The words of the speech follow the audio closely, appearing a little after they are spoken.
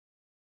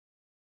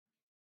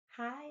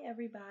Hi,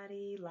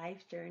 everybody.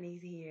 Life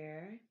Journeys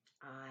here.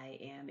 I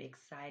am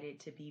excited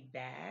to be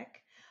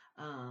back.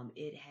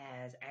 It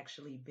has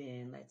actually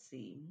been, let's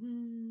see,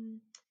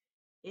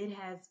 it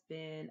has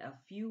been a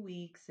few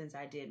weeks since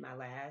I did my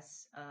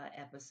last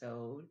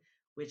episode,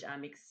 which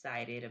I'm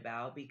excited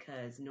about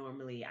because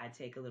normally I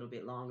take a little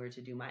bit longer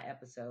to do my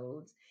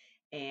episodes.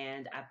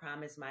 And I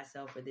promised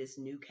myself for this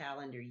new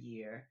calendar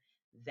year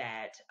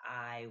that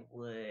I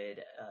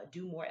would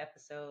do more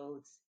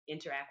episodes,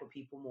 interact with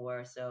people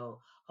more. So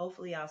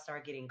hopefully I'll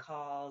start getting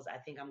calls. I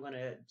think I'm going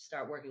to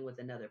start working with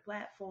another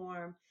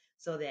platform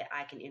so that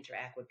I can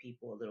interact with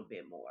people a little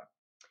bit more.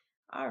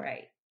 All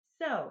right.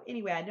 So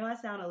anyway, I know I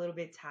sound a little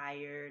bit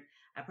tired.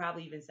 I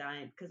probably even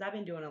sound because I've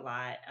been doing a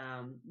lot,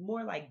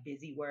 more like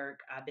busy work.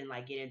 I've been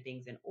like getting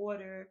things in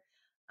order.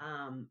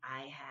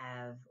 I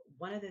have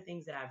one of the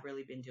things that I've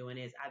really been doing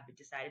is I've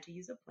decided to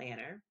use a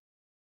planner.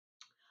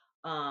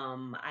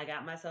 I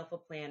got myself a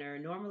planner.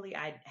 Normally,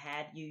 I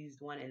had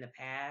used one in the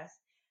past,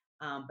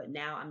 but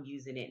now I'm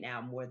using it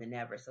now more than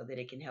ever so that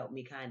it can help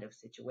me kind of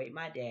situate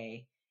my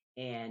day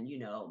and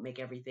make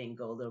everything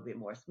go a little bit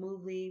more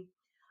smoothly.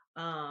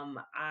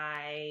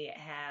 I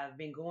have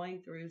been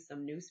going through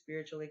some new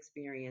spiritual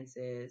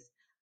experiences.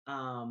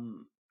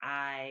 I'm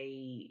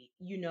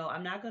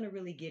not going to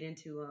really get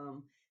into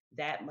them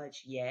that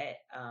much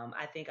yet.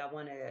 I think I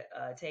want to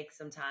take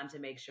some time to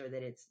make sure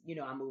that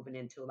I'm moving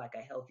into like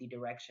a healthy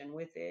direction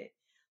with it.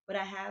 But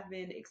I have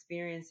been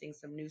experiencing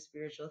some new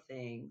spiritual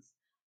things.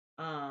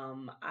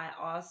 I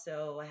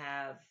also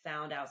have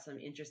found out some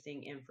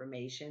interesting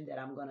information that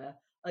I'm gonna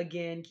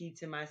again keep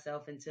to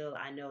myself until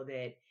I know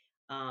that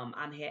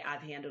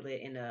I've handled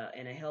it in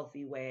a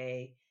healthy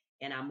way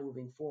and I'm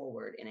moving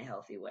forward in a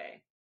healthy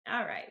way.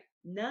 All right.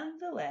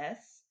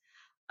 Nonetheless,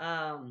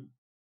 um,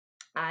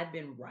 I've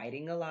been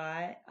writing a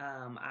lot.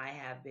 I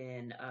have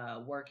been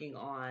working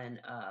on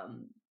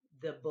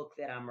the book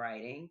that I'm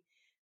writing.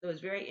 So it's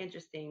very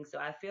interesting. So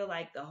I feel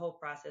like the whole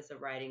process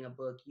of writing a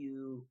book,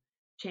 you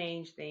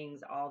change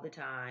things all the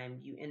time.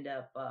 You end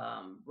up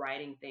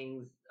writing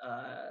things,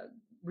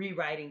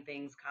 rewriting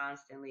things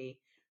constantly.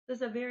 So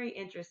it's a very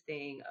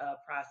interesting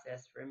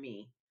process for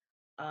me.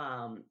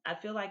 I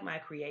feel like my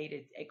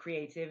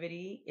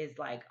creativity is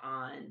like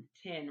on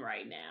 10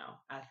 right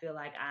now. I feel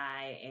like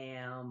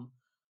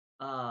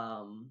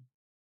um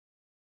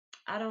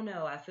I don't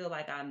know. I feel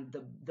like I'm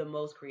the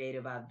most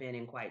creative I've been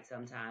in quite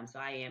some time, so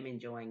I am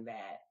enjoying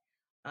that.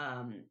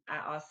 I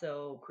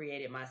also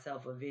created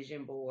myself a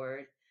vision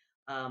board.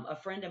 A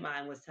friend of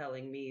mine was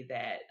telling me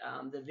that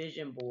the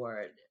vision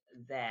board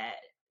that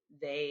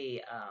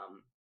they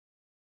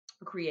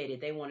created,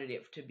 they wanted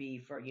it to be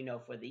for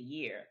for the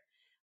year.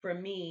 For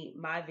me,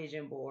 my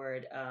vision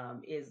board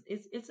is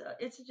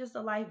it's just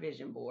a life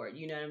vision board.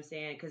 You know what I'm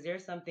saying? Because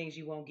there's some things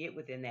you won't get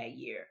within that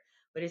year,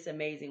 but it's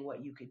amazing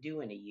what you could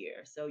do in a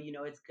year. So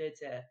it's good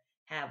to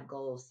have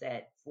goals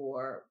set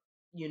for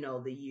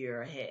the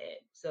year ahead.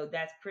 So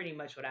that's pretty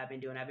much what I've been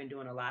doing. I've been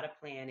doing a lot of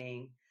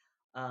planning.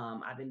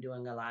 I've been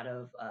doing a lot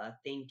of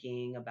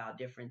thinking about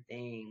different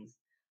things.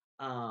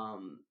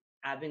 Um,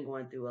 I've been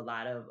going through a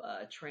lot of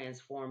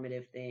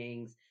transformative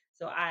things.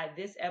 So I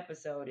this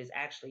episode is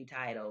actually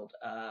titled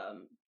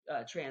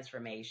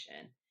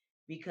transformation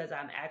because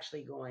I'm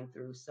actually going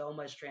through so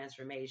much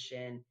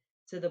transformation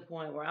to the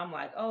point where I'm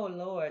like, oh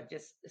Lord,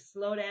 just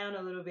slow down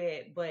a little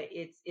bit. But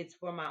it's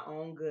for my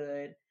own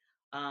good.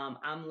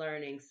 I'm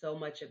learning so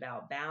much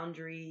about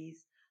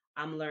boundaries.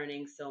 I'm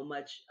learning so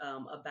much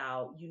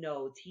about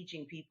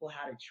teaching people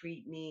how to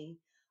treat me.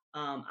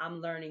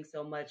 I'm learning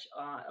so much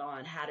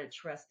on how to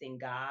trust in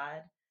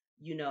God.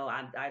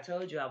 I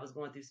told you I was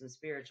going through some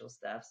spiritual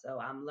stuff. So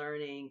I'm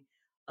learning,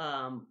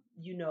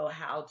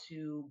 how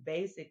to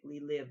basically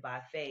live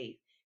by faith.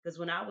 Because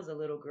when I was a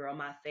little girl,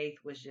 my faith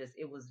was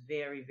it was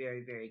very,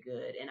 very, very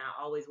good. And I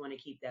always want to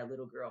keep that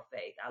little girl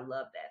faith. I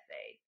love that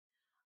faith.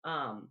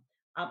 Um,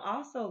 I'm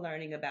also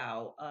learning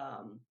about,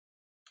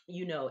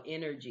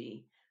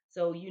 energy.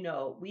 So,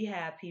 we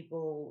have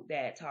people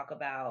that talk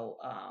about,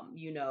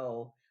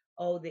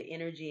 oh, the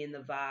energy and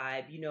the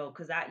vibe,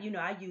 because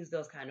I use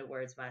those kind of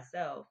words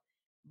myself.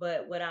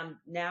 But what I'm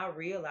now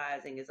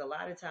realizing is a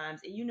lot of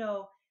times,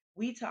 and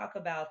we talk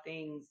about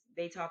things,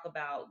 they talk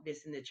about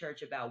this in the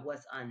church about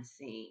what's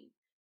unseen,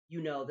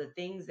 the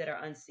things that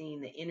are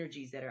unseen, the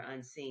energies that are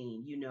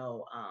unseen,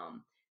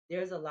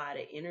 there's a lot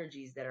of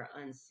energies that are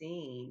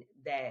unseen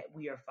that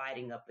we are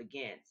fighting up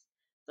against.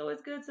 So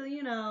it's good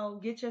to,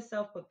 get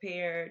yourself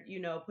prepared,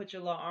 put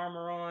your little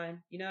armor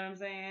on. You know what I'm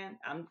saying?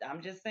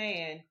 I'm just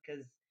saying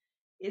because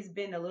it's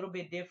been a little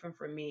bit different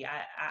for me.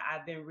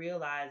 I've been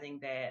realizing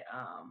that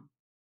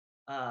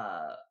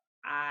uh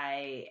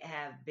I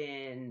have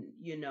been,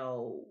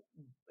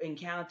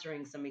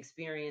 encountering some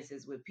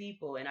experiences with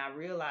people and I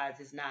realize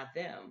it's not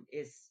them.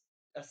 It's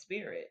a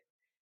spirit,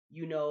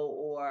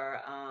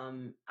 or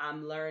I'm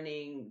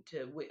learning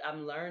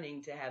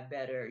to have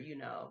better,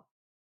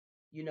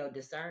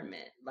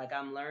 discernment. Like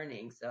I'm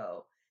learning.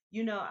 So,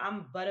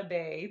 I'm but a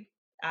babe.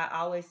 I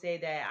always say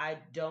that I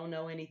don't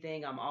know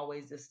anything. I'm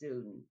always a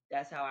student.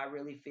 That's how I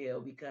really feel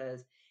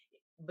because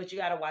but you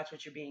got to watch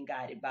what you're being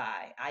guided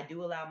by. I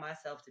do allow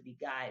myself to be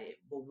guided,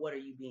 but what are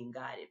you being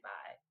guided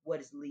by? What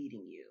is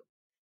leading you?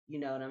 You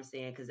know what I'm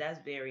saying? Because that's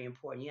very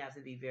important. You have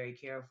to be very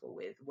careful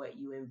with what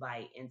you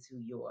invite into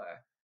your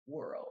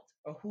world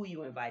or who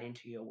you invite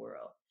into your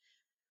world.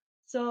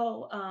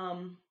 So,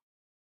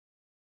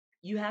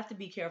 you have to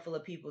be careful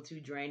of people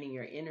too draining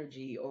your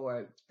energy,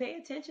 or pay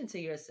attention to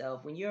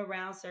yourself when you're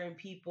around certain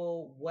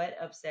people. What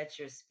upsets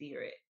your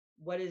spirit?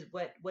 What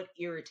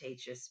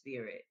irritates your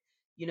spirit?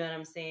 You know what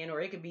I'm saying?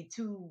 Or it could be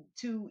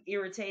two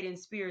irritating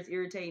spirits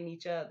irritating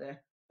each other.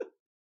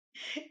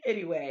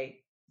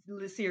 Anyway,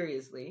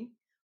 seriously,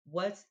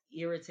 what's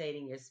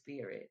irritating your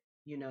spirit?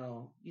 You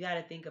got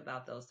to think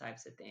about those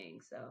types of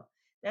things. So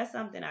that's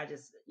something I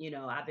just,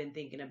 I've been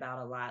thinking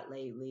about a lot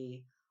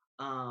lately.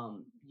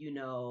 You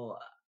know,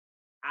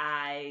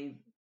 I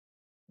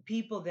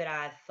people that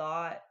I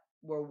thought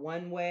were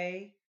one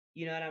way,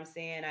 you know what I'm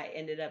saying? I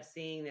ended up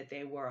seeing that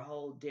they were a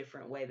whole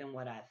different way than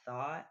what I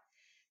thought,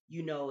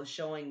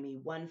 showing me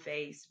one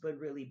face, but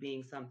really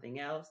being something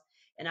else.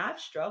 And I've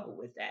struggled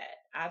with that.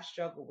 I've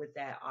struggled with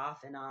that off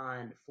and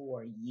on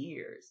for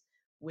years,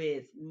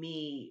 with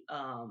me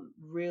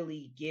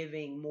really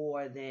giving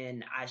more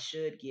than I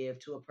should give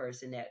to a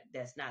person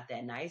that's not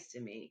that nice to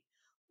me,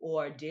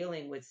 or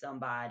dealing with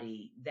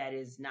somebody that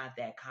is not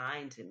that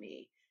kind to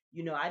me.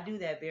 I do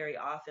that very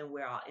often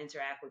where I'll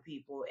interact with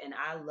people and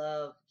I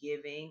love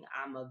giving.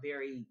 I'm a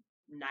very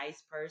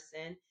nice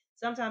person.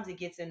 Sometimes it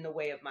gets in the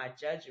way of my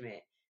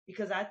judgment,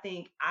 because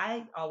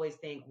I always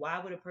think, why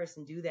would a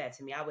person do that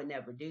to me? I would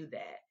never do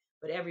that.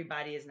 But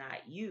everybody is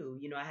not you.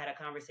 I had a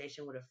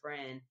conversation with a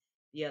friend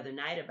the other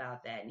night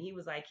about that, and he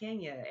was like,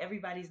 Kenya,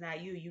 everybody's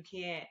not you. You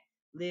can't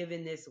live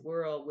in this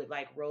world with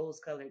like rose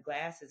colored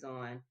glasses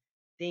on,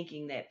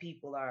 thinking that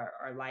people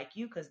are like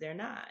you, because they're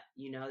not.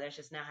 That's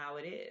just not how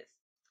it is.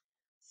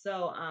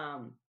 So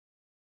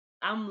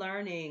I'm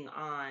learning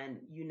on,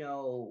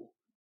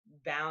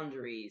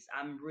 boundaries.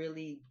 I'm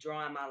really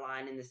drawing my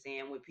line in the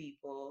sand with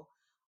people.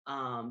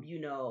 Um, you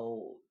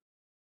know,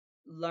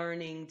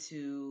 Learning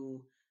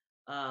to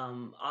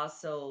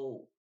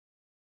also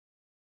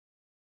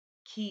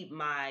keep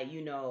my,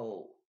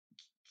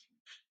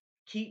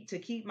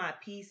 keep my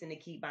peace and to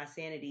keep my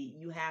sanity.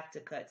 You have to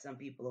cut some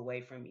people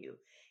away from you.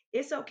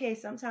 It's okay.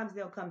 Sometimes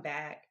they'll come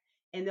back,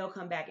 and they'll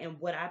come back. And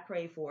what I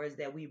pray for is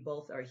that we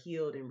both are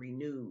healed and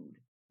renewed.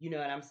 You know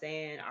what I'm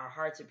saying? Our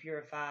hearts are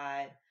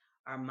purified,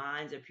 our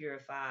minds are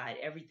purified,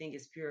 everything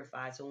is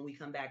purified. So when we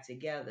come back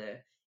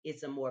together,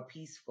 it's a more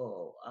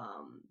peaceful,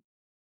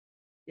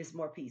 it's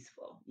more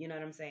peaceful. You know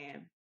what I'm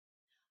saying?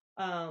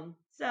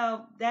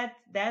 So that's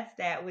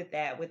that with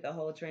the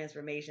whole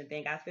transformation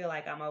thing. I feel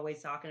like I'm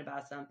always talking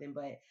about something,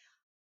 but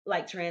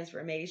like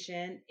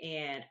transformation,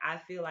 and I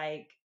feel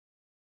like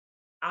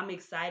I'm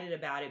excited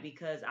about it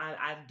because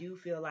I do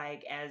feel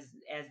like as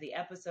the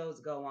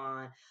episodes go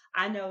on,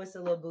 I know it's a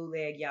little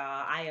bootleg,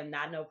 y'all. I am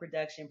not no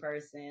production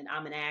person.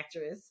 I'm an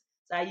actress.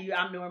 So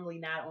I'm normally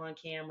not on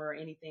camera or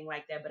anything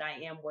like that, but I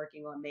am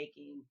working on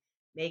making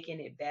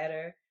it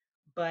better.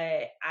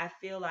 But I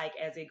feel like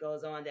as it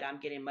goes on that I'm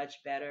getting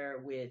much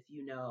better with,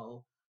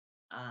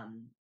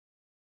 um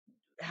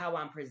how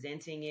I'm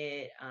presenting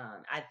it.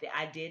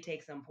 I did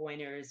take some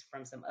pointers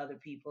from some other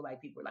people.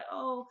 Like, people were like,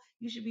 "Oh,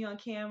 you should be on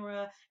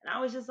camera," and I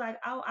was just like,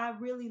 "Oh, I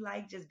really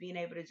like just being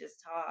able to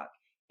just talk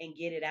and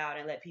get it out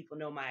and let people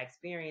know my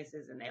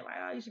experiences." And they're like,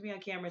 "Oh, you should be on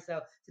camera."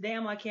 So today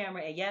I'm on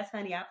camera, and yes,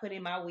 honey, I put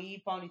in my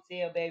weave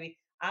ponytail, baby.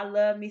 I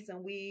love me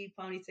some weave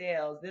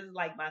ponytails. This is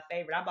like my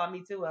favorite. I bought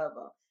me two of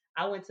them.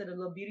 I went to the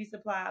little beauty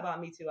supply. I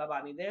bought me two. I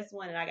bought me this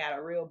one, and I got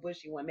a real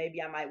bushy one.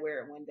 Maybe I might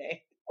wear it one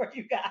day for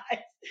you guys.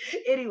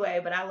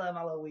 Anyway, but I love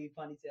my little weave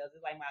ponytails.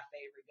 It's like my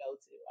favorite go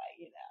to.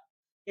 Like,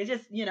 it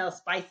just,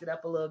 spice it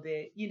up a little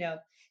bit.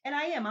 And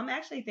I'm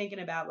actually thinking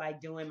about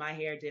like doing my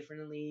hair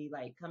differently,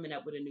 like coming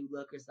up with a new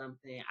look or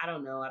something. I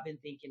don't know. I've been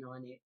thinking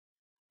on it.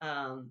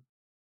 Um,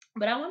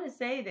 but I want to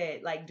say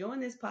that like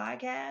doing this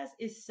podcast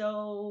is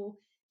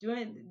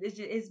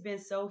it's been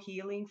so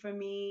healing for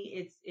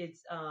me.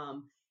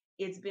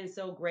 It's been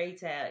so great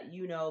to,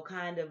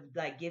 kind of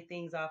like get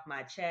things off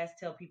my chest,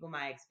 tell people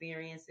my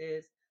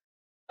experiences.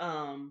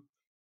 Um,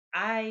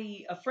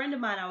 a friend of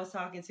mine I was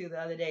talking to the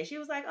other day, she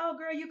was like, "Oh,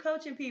 girl, you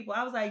coaching people."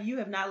 I was like, "You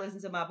have not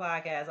listened to my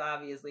podcast,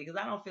 obviously, because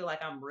I don't feel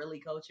like I'm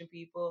really coaching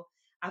people.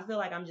 I feel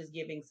like I'm just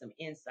giving some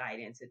insight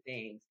into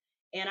things.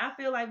 And I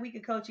feel like we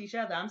could coach each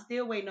other. I'm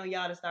still waiting on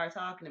y'all to start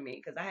talking to me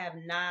because I have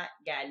not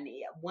gotten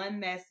one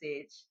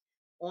message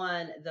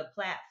on the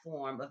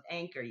platform of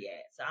Anchor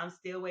yet. So I'm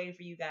still waiting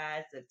for you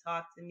guys to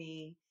talk to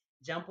me,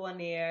 jump on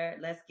there.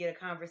 Let's get a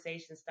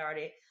conversation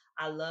started.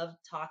 I love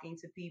talking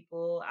to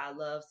people. I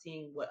love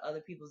seeing what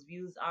other people's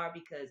views are,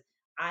 because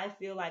I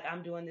feel like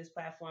I'm doing this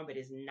platform, but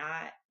it's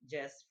not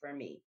just for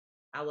me.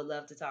 I would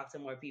love to talk to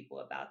more people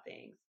about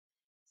things.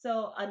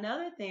 So,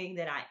 another thing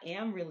that I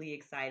am really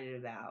excited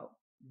about,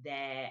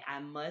 that I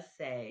must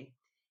say,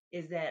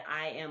 is that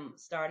I am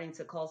starting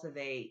to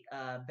cultivate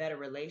better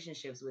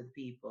relationships with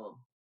people.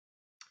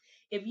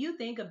 If you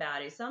think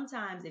about it,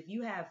 sometimes if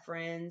you have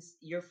friends,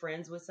 you're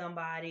friends with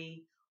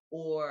somebody,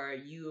 or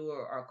you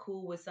are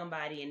cool with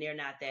somebody and they're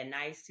not that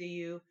nice to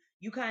you,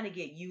 you kind of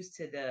get used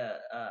to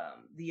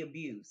the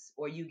abuse,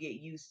 or you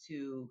get used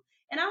to,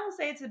 and I don't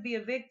say it to be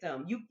a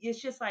victim.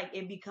 It's just like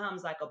it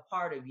becomes like a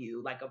part of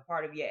you, like a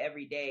part of your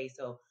everyday.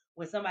 So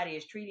when somebody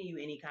is treating you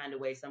any kind of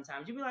way,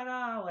 sometimes you be like,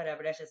 oh,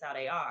 whatever, that's just how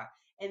they are.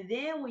 And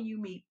then when you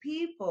meet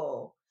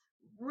people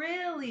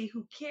really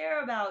who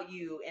care about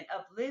you and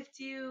uplift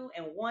you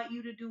and want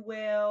you to do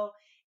well,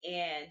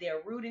 and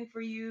they're rooting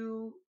for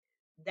you,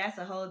 that's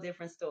a whole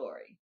different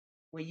story.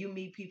 When you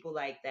meet people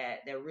like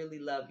that really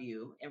love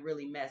you and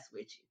really mess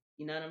with you.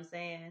 You know what I'm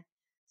saying?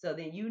 So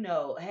then you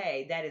know,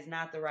 hey, that is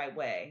not the right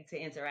way to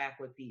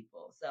interact with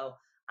people. So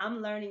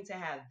I'm learning to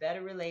have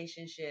better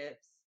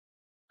relationships.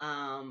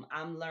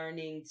 I'm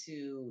learning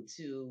to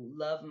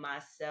love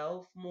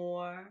myself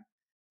more,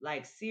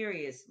 like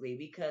seriously,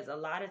 because a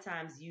lot of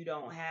times you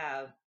don't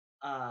have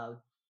uh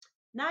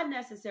not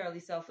necessarily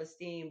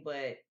self-esteem,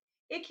 but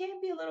it can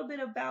be a little bit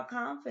about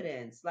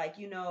confidence, like,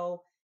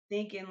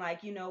 thinking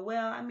like,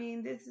 well, I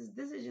mean, this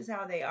is just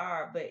how they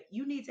are, but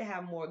you need to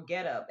have more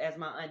get up, as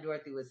my aunt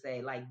Dorothy would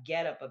say, like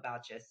get up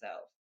about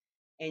yourself.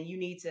 And you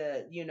need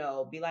to,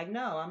 be like,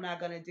 no, I'm not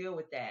going to deal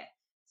with that.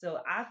 So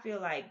I feel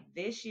like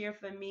this year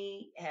for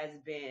me has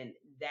been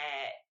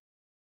that.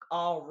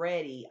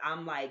 Already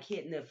I'm like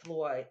hitting the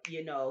floor,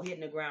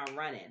 hitting the ground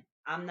running.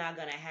 I'm not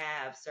going to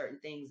have certain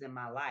things in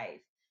my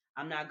life.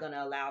 I'm not going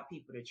to allow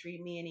people to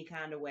treat me any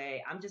kind of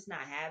way. I'm just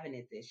not having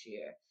it this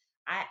year.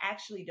 I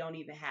actually don't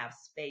even have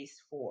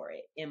space for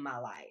it in my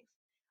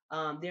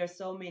life. There's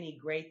so many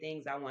great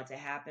things I want to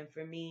happen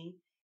for me.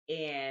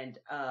 And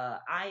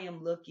I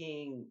am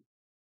looking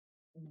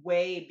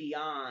way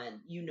beyond,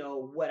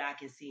 what I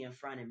can see in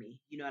front of me.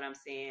 You know what I'm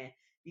saying?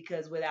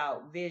 Because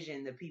without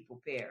vision, the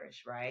people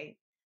perish, right?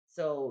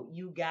 So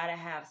you got to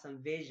have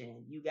some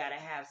vision. You got to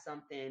have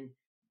something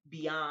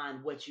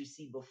beyond what you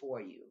see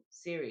before you.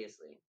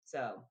 Seriously.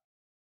 So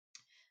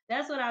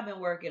that's what I've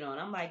been working on.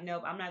 I'm like,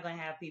 nope, I'm not going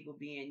to have people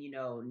being,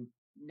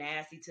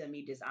 nasty to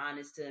me,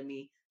 dishonest to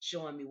me,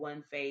 showing me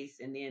one face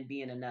and then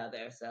being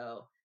another.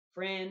 So,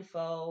 friend,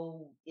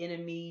 foe,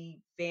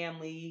 enemy,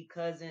 family,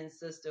 cousin,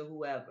 sister,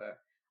 whoever,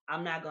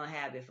 I'm not going to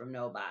have it from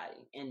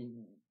nobody.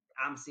 And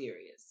I'm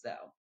serious. So,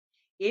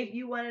 if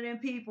you one of them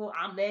people,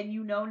 I'm letting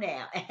you know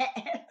now.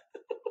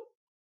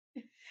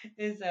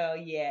 And so,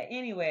 yeah,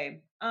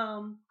 anyway,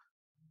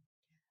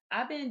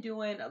 I've been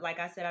doing, like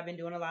I said, I've been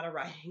doing a lot of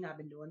writing. I've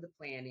been doing the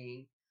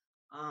planning.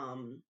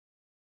 Um,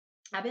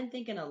 I've been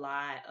thinking a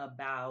lot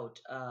about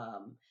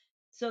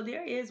so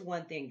there is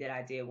one thing that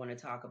I did want to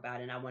talk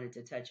about and I wanted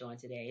to touch on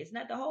today. It's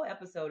not, the whole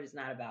episode is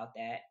not about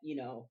that,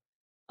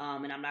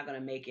 and I'm not going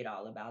to make it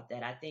all about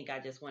that. I think I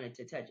just wanted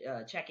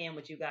to check in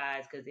with you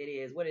guys cuz it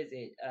is, what is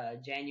it?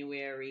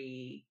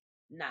 January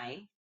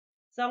 9th.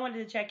 So I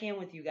wanted to check in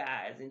with you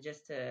guys and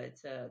just to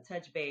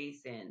touch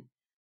base. And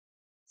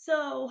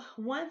so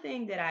one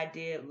thing that I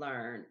did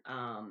learn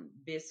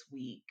this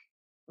week,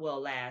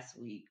 well, last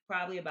week,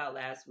 probably about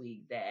last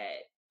week,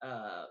 that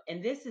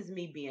and this is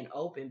me being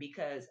open,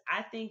 because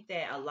I think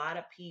that a lot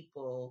of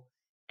people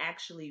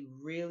actually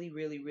really,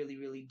 really, really,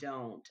 really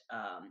don't.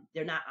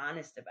 They're not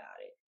honest about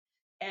it,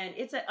 and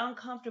it's an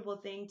uncomfortable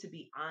thing to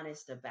be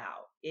honest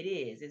about. It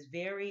is. It's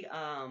very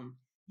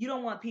you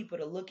don't want people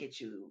to look at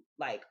you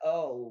like,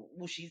 oh,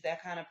 well, she's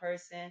that kind of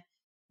person.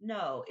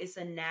 No, it's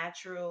a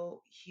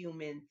natural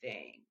human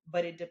thing,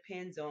 but it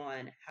depends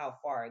on how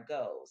far it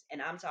goes. And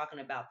I'm talking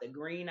about the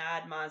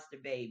green-eyed monster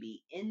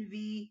baby,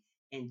 envy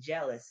and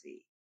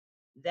jealousy.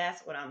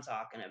 That's what I'm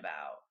talking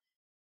about.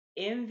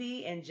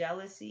 Envy and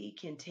jealousy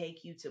can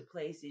take you to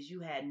places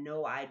you had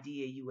no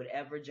idea you would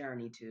ever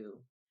journey to.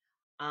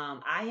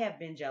 I have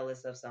been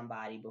jealous of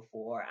somebody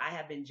before. I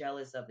have been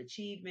jealous of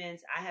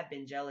achievements. I have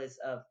been jealous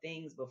of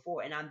things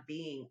before, and I'm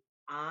being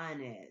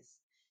honest.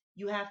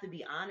 You have to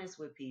be honest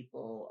with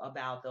people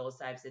about those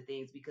types of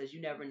things, because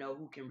you never know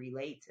who can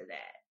relate to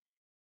that.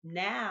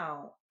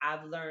 Now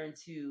I've learned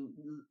to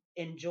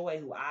enjoy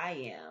who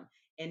I am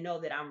and know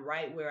that I'm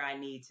right where I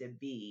need to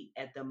be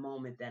at the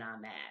moment that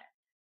I'm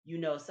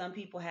at. Some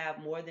people have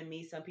more than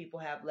me, some people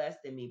have less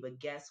than me, but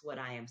guess what?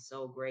 I am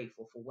so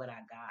grateful for what I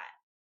got.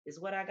 Is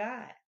what I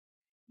got.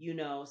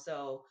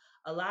 So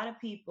a lot of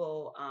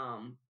people,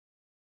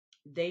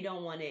 they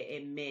don't want to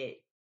admit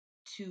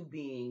to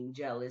being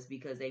jealous,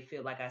 because they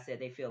feel, like I said,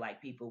 they feel like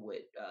people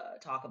would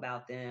talk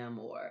about them,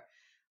 or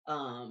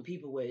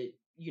people would,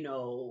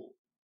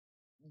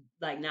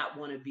 like not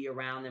want to be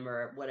around them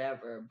or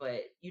whatever.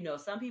 But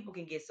some people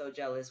can get so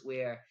jealous,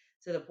 where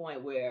to the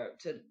point where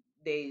to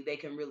they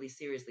can really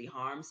seriously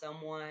harm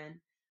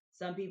someone.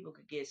 Some people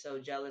could get so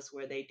jealous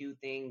where they do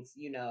things,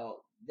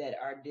 that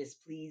are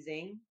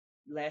displeasing,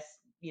 less,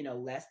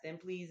 less than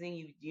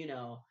pleasing.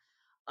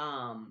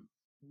 Um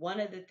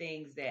one of the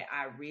things that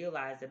I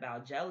realized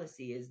about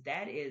jealousy is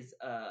that is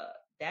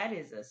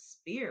a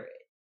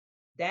spirit.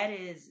 That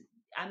is,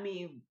 I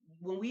mean,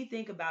 when we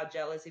think about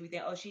jealousy, we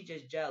think, oh, she's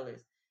just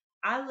jealous.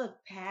 I look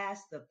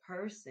past the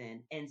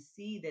person and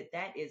see that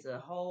that is a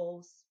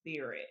whole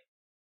spirit.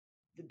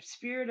 The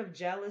spirit of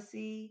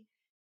jealousy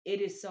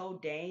It is so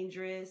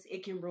dangerous.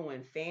 It can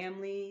ruin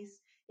families.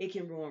 It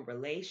can ruin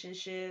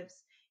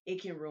relationships.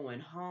 It can ruin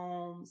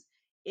homes.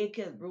 It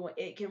can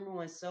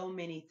ruin so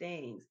many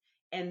things.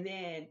 And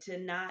then to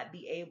not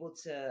be able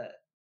to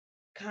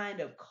kind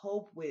of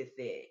cope with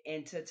it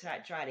and to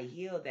try to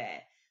heal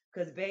that.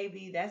 Cause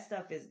baby, that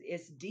stuff is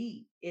it's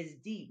deep. It's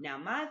deep. Now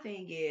my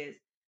thing is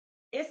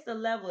it's the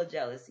level of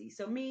jealousy.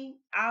 So me,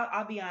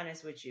 I'll be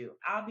honest with you.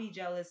 I'll be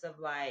jealous of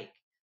like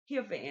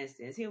here for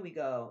instance, here we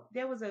go.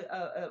 There was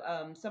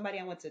somebody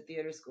I went to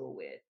theater school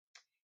with,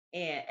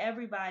 and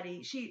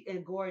everybody she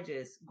and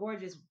gorgeous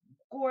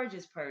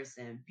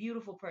person,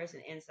 beautiful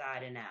person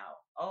inside and out.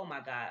 Oh my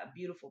god, a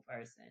beautiful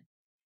person.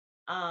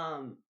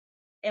 Um,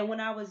 and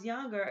when I was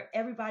younger,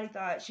 everybody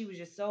thought she was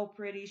just so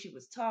pretty. She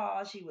was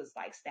tall. She was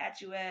like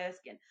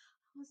statuesque, and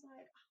I was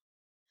like,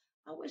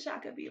 I wish I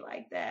could be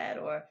like that,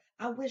 or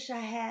I wish I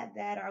had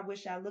that, or I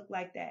wish I looked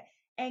like that.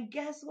 And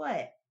guess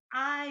what?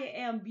 I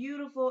am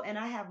beautiful and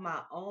I have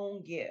my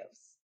own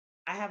gifts.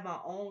 I have my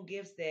own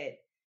gifts that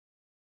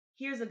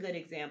here's a good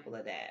example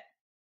of that.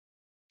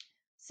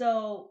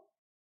 So,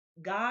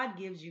 God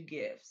gives you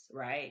gifts,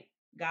 right?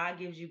 God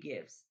gives you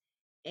gifts.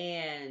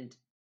 And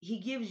He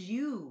gives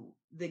you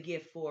the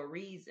gift for a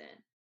reason,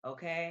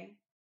 okay?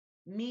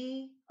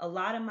 Me, a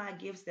lot of my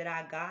gifts that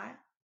I got,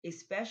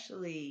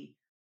 especially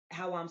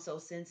how I'm so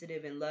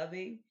sensitive and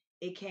loving,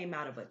 it came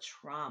out of a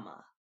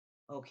trauma.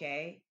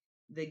 Okay.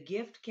 The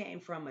gift came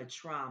from a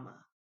trauma.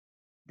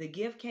 The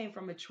gift came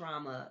from a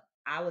trauma.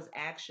 I was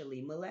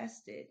actually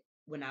molested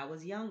when I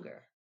was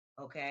younger.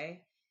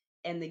 Okay.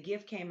 And the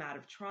gift came out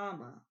of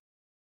trauma.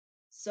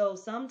 So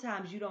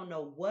sometimes you don't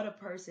know what a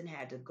person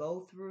had to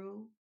go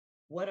through,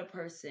 what a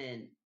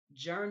person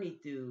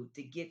journeyed through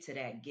to get to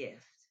that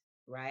gift,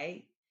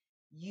 right?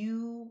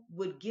 You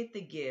would get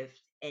the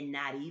gift and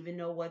not even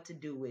know what to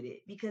do with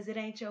it because it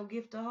ain't your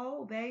gift to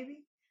hold,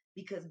 baby.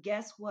 Because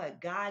guess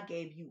what? God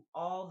gave you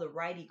all the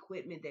right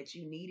equipment that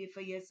you needed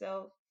for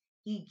yourself.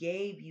 He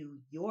gave you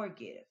your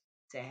gift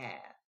to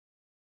have.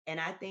 And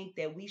I think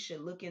that we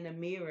should look in the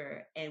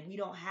mirror and we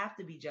don't have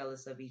to be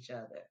jealous of each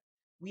other.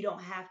 We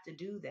don't have to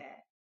do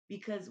that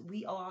because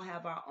we all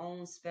have our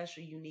own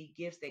special, unique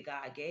gifts that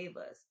God gave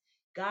us.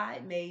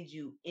 God made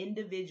you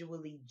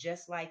individually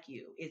just like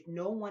you. If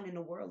no one in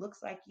the world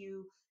looks like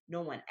you,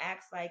 no one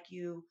acts like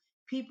you,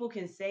 people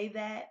can say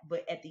that,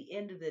 but at the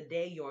end of the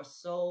day, your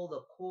soul,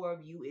 the core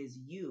of you is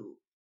you.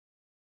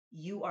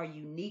 You are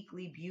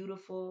uniquely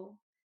beautiful.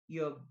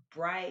 You're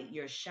bright,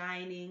 you're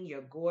shining,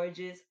 you're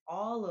gorgeous.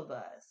 All of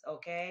us,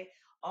 okay?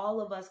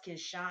 All of us can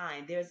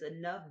shine. There's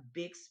enough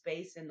big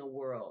space in the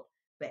world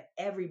for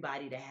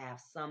everybody to have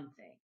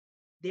something.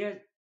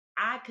 There,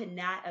 I could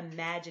not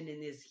imagine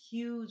in this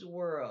huge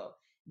world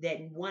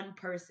that one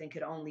person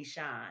could only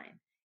shine.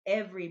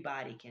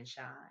 Everybody can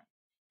shine.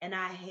 And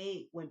I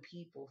hate when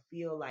people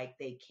feel like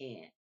they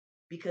can't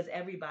because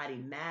everybody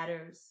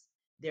matters.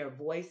 Their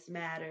voice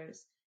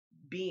matters,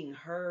 being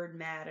heard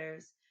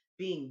matters,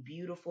 being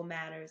beautiful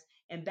matters.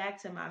 And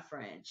back to my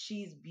friend,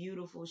 she's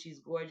beautiful, she's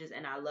gorgeous,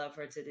 and I love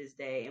her to this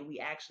day. And we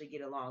actually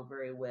get along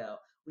very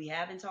well. We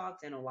haven't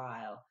talked in a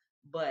while,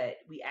 but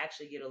we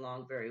actually get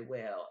along very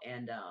well.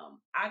 And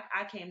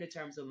I came to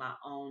terms with my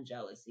own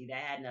jealousy that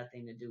had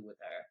nothing to do with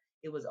her.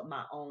 It was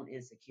my own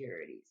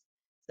insecurities.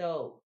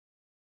 So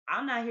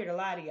I'm not here to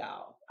lie to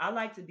y'all. I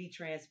like to be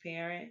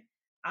transparent.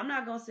 I'm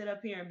not gonna sit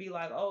up here and be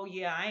like, oh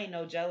yeah, I ain't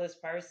no jealous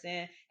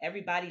person.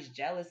 Everybody's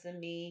jealous of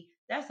me.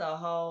 That's a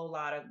whole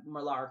lot of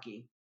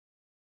malarkey.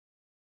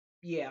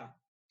 Yeah.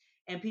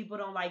 And people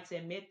don't like to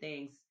admit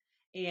things.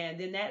 And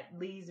then that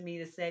leads me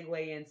to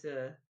segue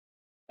into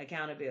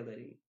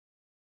accountability.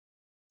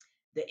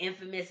 The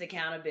infamous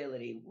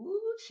accountability. Woo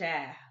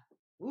child.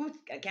 Woo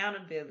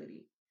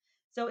accountability.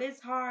 So it's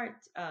hard.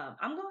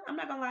 I'm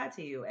not gonna lie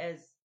to you.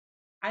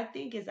 I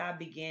think as I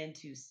begin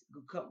to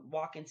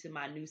walk into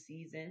my new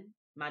season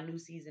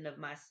of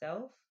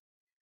myself,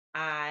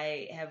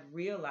 I have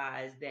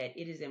realized that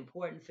it is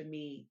important for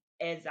me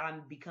as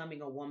I'm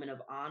becoming a woman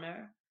of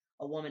honor,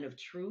 a woman of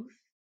truth,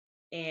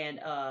 and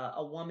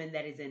a woman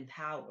that is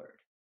empowered.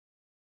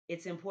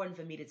 It's important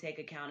for me to take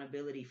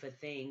accountability for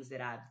things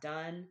that I've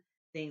done,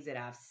 things that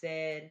I've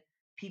said,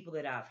 people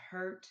that I've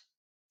hurt.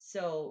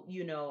 So,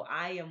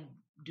 I am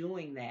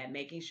doing that,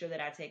 making sure that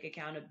I take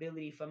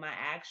accountability for my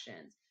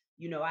actions.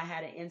 I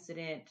had an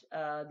incident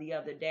the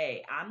other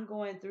day. I'm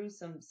going through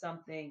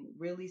something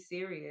really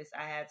serious.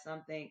 I had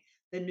something,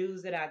 the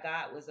news that I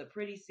got was a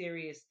pretty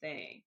serious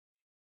thing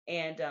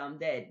and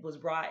that was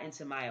brought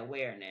into my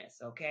awareness.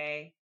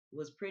 Okay, it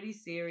was pretty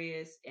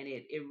serious, and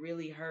it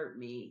really hurt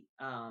me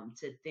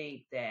to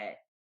think that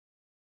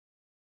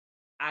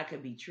I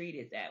could be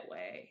treated that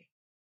way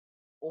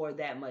or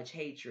that much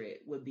hatred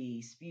would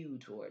be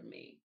spewed toward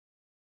me.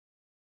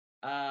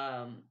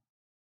 Um,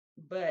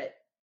 but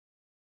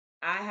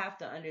I have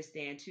to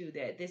understand too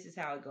that this is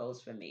how it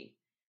goes for me.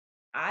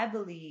 I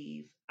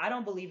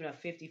don't believe in a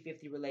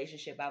 50-50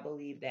 relationship. I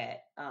believe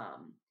that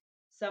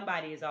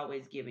somebody is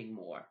always giving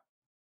more.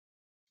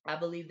 I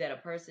believe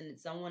that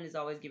someone is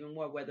always giving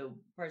more, whether the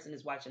person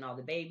is watching all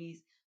the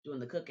babies, doing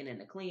the cooking and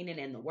the cleaning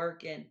and the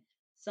working.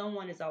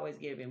 Someone is always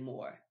giving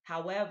more.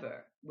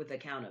 However, with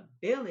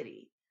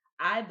accountability,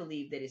 I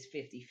believe that it's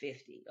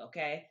 50-50.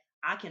 Okay.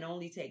 I can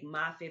only take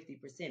my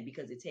 50%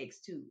 because it takes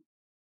two.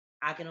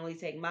 I can only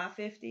take my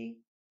 50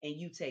 and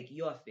you take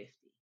your 50.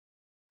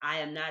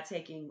 I'm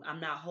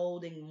not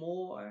holding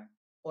more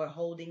or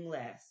holding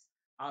less.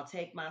 I'll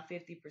take my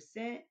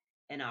 50%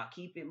 and I'll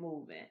keep it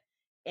moving.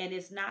 And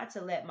it's not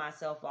to let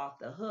myself off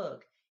the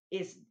hook.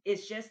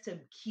 It's just to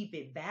keep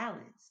it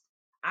balanced.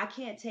 I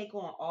can't take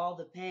on all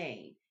the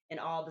pain and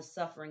all the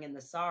suffering and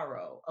the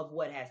sorrow of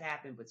what has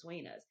happened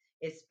between us,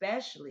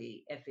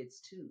 especially if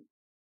it's two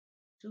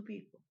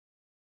people.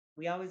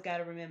 We always got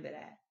to remember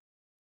that.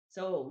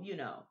 So,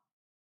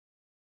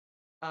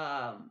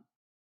 um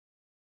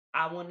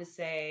I want to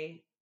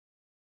say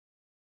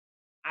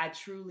I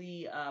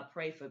truly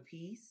pray for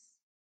peace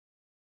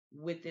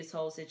with this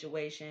whole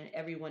situation,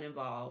 everyone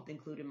involved,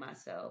 including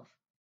myself.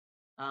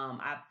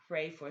 I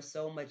pray for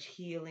so much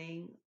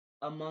healing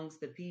amongst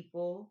the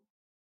people.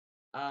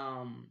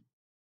 Um,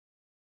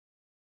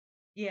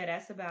 yeah,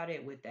 that's about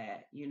it with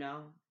that.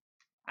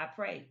 I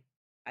pray.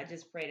 I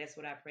just pray. That's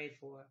what I pray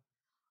for.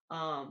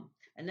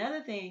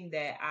 Another thing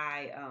that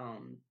I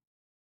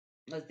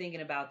was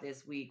thinking about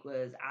this week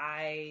was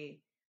I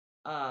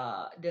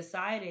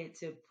decided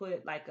to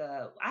put like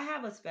I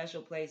have a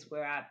special place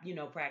where I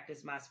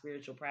practice my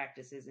spiritual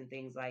practices and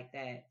things like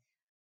that.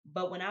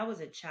 But when I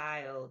was a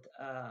child,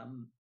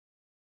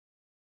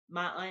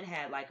 my aunt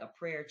had like a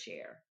prayer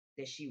chair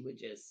that she would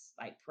just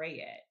like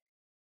pray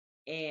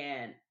at.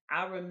 And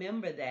I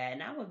remember that.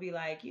 And I would be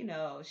like,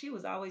 she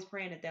was always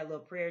praying at that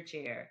little prayer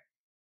chair.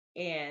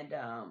 And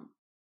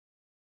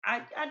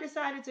I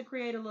decided to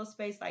create a little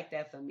space like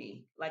that for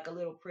me, like a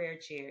little prayer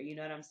chair, you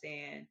know what I'm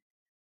saying?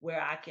 Where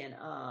I can,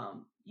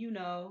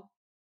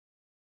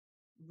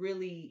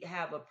 really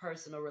have a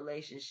personal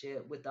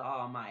relationship with the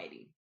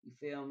Almighty. You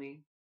feel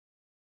me?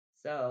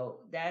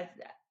 So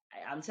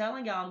I'm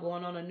telling y'all, I'm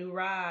going on a new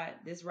ride.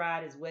 This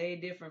ride is way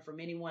different from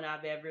anyone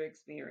I've ever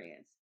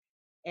experienced.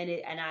 And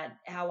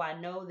how I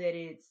know that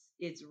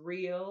it's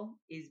real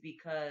is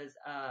because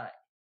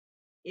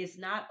it's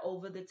not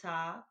over the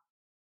top.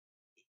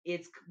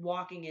 It's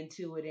walking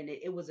into it, and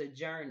it was a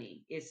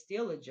journey. It's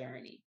still a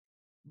journey.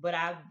 But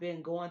I've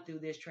been going through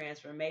this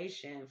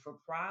transformation for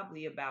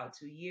probably about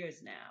 2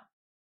 years now.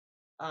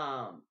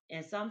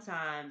 And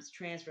sometimes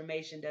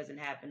transformation doesn't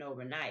happen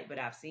overnight, but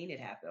I've seen it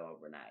happen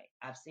overnight.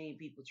 I've seen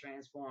people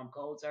transform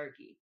cold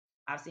turkey.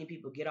 I've seen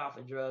people get off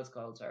of drugs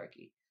cold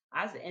turkey.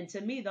 And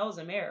to me, those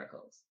are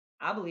miracles.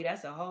 I believe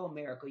that's a whole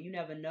miracle. You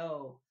never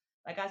know.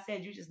 Like I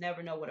said, you just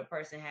never know what a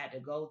person had to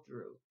go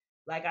through.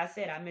 Like I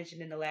said, I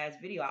mentioned in the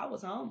last video, I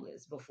was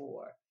homeless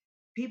before.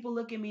 People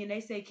look at me and they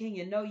say,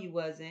 Kenya, no, you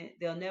wasn't.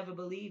 They'll never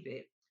believe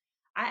it.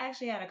 I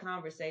actually had a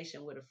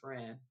conversation with a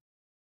friend,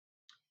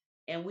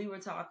 and we were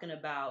talking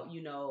about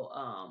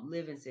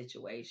living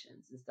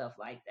situations and stuff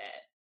like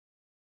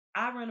that.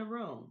 I rent a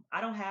room.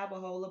 I don't have a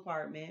whole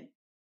apartment.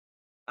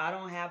 I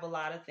don't have a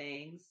lot of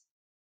things.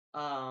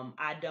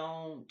 I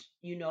don't,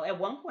 at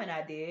one point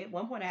I did.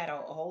 One point I had a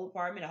whole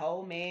apartment, a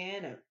whole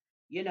man,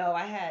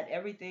 I had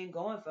everything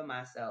going for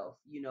myself,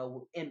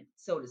 and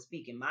so to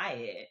speak, in my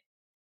head.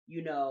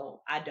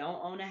 I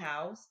don't own a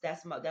house.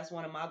 That's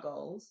one of my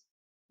goals.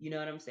 You know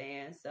what I'm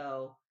saying?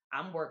 So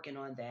I'm working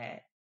on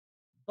that.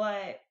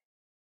 But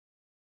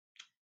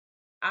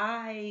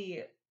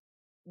I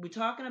we're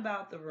talking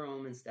about the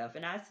room and stuff,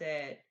 and I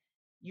said,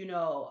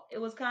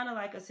 it was kind of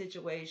like a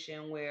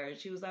situation where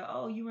she was like,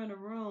 "Oh, you rent a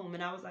room,"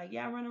 and I was like,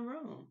 "Yeah, I rent a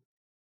room,"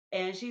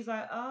 and she's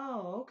like,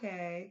 "Oh,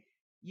 okay."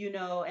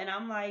 And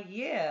I'm like,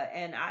 "Yeah,"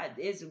 and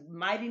it's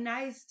mighty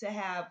nice to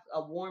have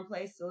a warm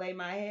place to lay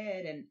my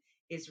head, and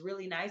it's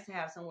really nice to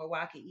have somewhere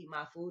where I can eat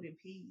my food in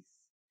peace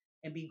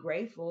and be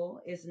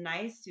grateful. It's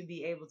nice to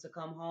be able to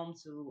come home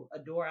to a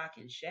door I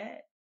can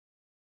shut.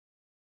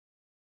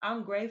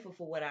 I'm grateful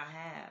for what I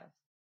have,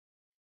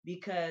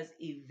 because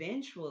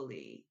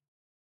eventually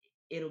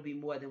it'll be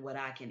more than what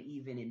I can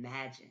even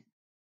imagine.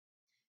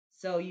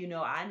 So,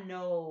 I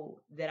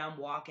know that I'm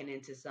walking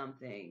into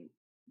something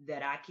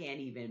that I can't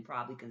even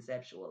probably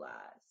conceptualize.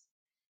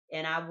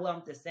 And I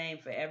want the same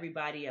for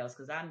everybody else,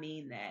 because I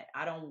mean that.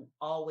 I don't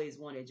always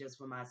want it just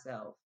for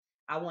myself.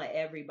 I want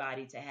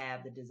everybody to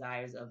have the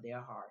desires of their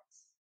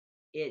hearts.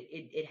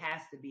 It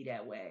has to be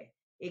that way.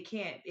 We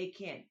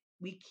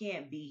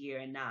can't be here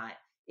and not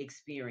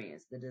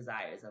experience the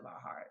desires of our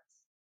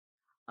hearts.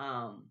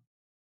 Um,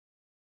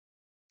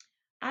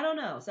 I don't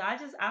know. So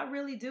I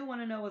really do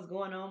want to know what's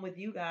going on with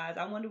you guys.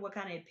 I wonder what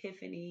kind of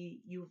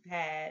epiphany you've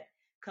had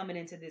coming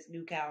into this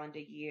new calendar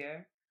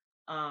year.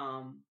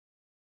 Um,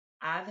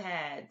 I've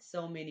had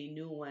so many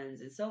new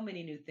ones and so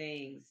many new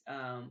things.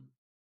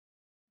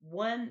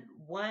 One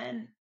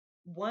one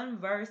one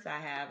verse I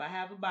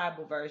have a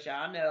Bible verse.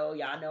 Y'all know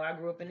I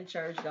grew up in the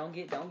church. Don't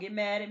get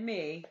mad at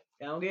me.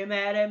 Don't get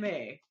mad at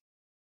me.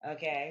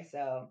 Okay,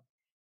 so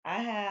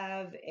I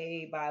have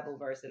a Bible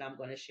verse that I'm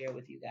going to share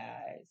with you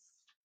guys.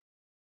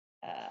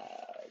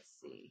 Let's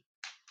see.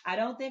 I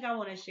don't think I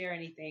want to share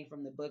anything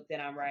from the book that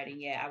I'm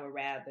writing yet. I would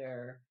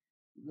rather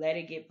let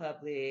it get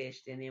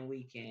published and then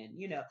we can,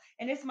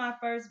 and it's my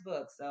first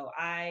book, so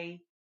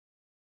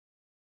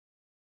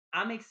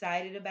I'm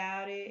excited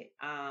about it.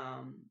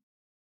 I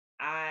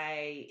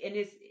and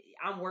it's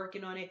I'm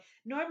working on it.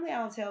 Normally I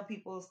don't tell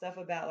people stuff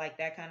about like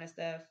that kind of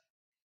stuff,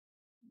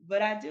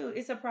 but I do.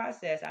 It's a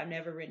process. I've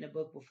never written a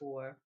book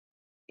before.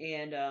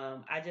 And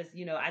I just,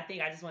 I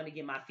think I just want to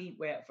get my feet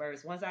wet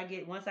first. Once I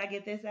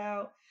get this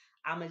out,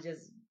 I'm gonna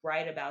just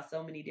write about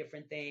so many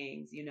different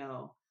things. And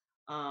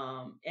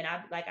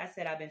I like I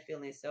said, I've been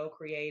feeling so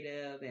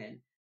creative and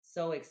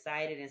so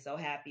excited and so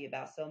happy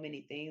about so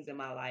many things in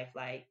my life.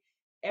 Like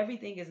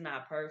everything is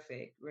not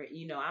perfect.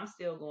 I'm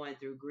still going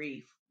through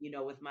grief,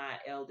 with my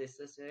eldest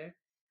sister.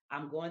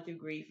 I'm going through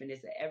grief and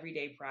it's an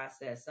everyday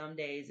process. Some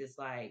days it's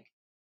like,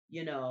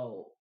 you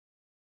know,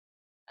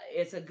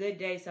 it's a good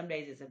day, some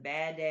days it's a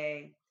bad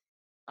day.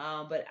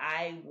 But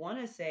I want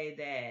to say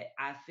that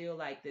I feel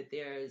like that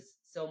there's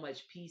so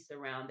much peace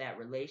around that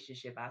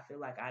relationship. I feel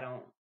like I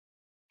don't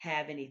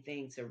have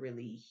anything to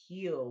really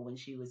heal when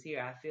she was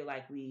here. I feel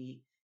like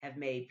we have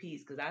made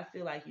peace because I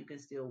feel like you can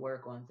still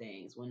work on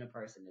things when the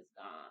person is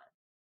gone.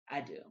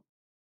 I do.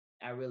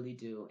 I really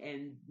do.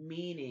 And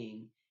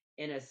meaning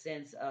in a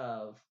sense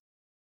of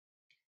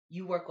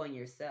you work on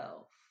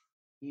yourself.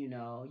 You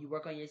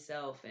work on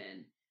yourself,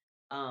 and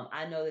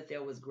I know that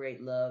there was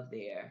great love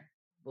there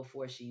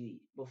before she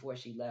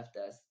left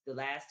us. The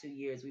last 2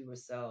 years we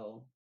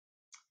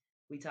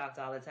talked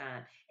all the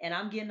time, and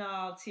I'm getting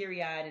all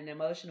teary eyed and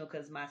emotional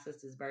because my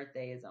sister's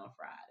birthday is on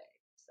Friday.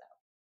 So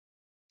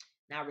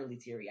not really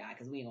teary eyed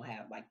because we ain't gonna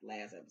have like the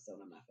last episode.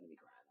 I'm not gonna be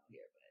crying on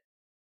here, but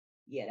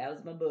yeah, that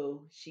was my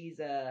boo. She's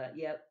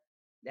yep,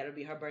 that'll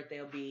be her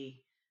birthday. Will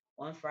be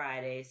on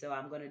Friday, so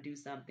I'm gonna do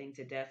something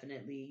to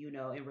definitely,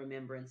 in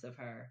remembrance of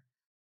her.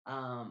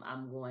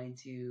 I'm going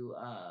to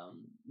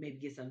maybe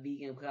get some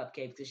vegan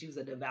cupcakes because she was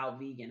a devout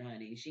vegan,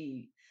 honey.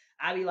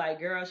 I be like,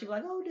 girl, she be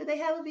like, oh, do they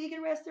have a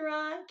vegan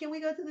restaurant? Can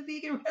we go to the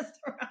vegan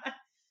restaurant?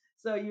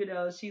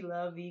 So she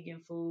loved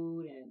vegan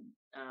food, and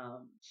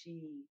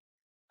she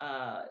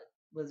uh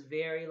was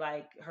very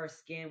like her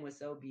skin was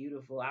so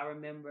beautiful. I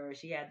remember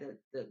she had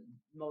the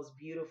most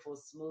beautiful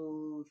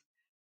smooth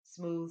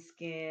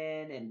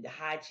skin and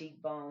high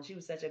cheekbones. She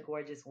was such a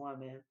gorgeous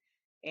woman.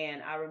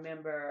 And I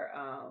remember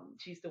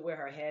she used to wear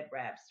her head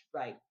wraps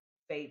like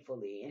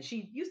faithfully. And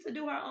she used to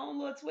do her own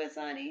little twists,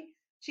 honey.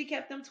 She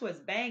kept them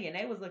twists banging.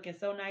 They was looking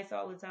so nice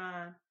all the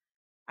time.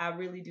 I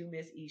really do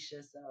miss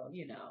Isha. So,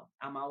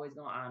 I'm always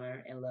gonna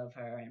honor and love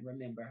her and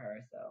remember her.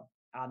 So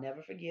I'll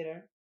never forget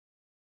her.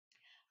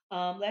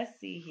 Let's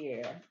see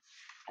here.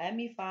 Let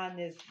me find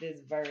this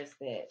verse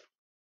that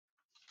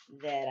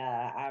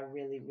I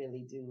really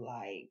really do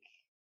like.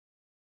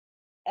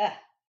 Ah,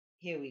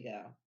 here we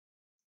go.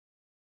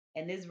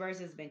 And this verse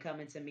has been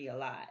coming to me a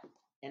lot,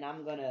 and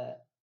I'm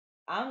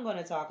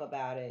gonna talk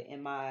about it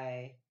in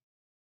my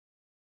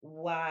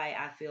why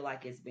I feel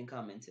like it's been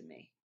coming to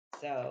me.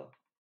 So,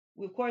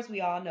 of course,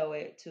 we all know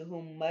it. To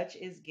whom much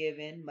is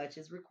given, much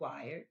is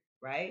required,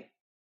 right?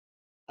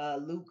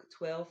 Luke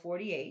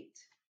 12:48.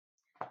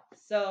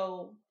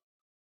 So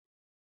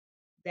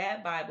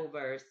that Bible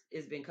verse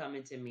has been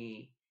coming to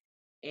me,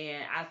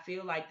 and I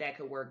feel like that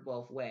could work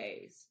both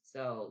ways.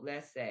 So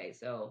let's say,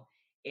 so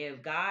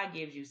if God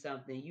gives you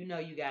something, you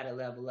got to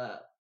level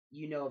up.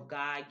 If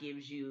God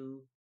gives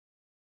you,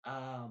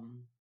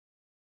 um,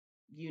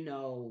 you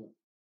know,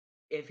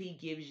 if He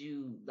gives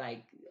you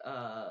like,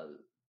 uh,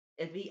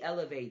 if He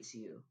elevates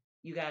you,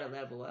 you got to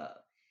level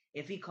up.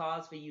 If He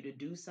calls for you to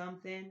do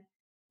something,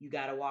 you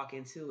got to walk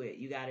into it.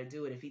 You got to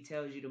do it. If He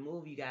tells you to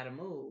move, you got to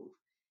move.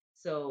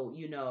 So,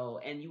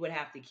 and you would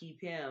have to keep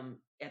Him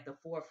at the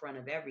forefront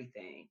of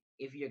everything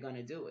if you're going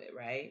to do it,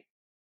 right?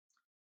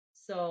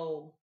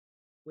 So,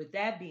 with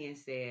that being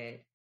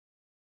said,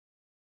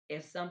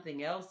 if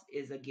something else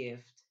is a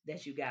gift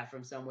that you got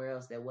from somewhere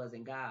else that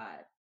wasn't God,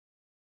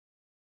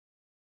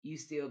 you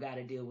still got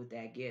to deal with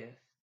that gift,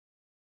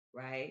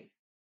 right?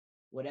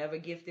 Whatever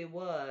gift it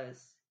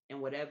was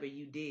and whatever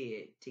you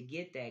did to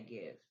get that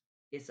gift,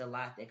 it's a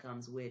lot that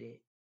comes with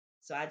it.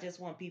 So I just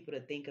want people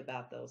to think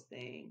about those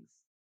things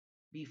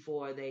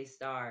before they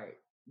start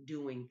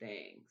doing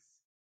things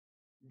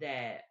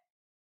that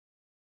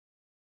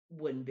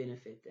wouldn't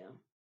benefit them.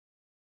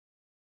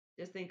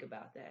 Just think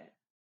about that.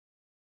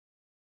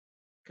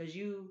 Because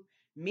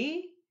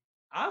me,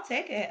 I'll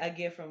take a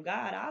gift from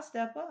God. I'll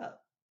step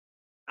up.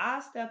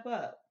 I'll step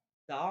up.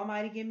 The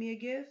Almighty give me a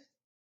gift,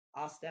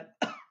 I'll step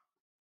up.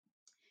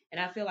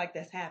 And I feel like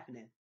that's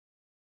happening.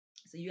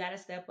 So you got to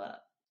step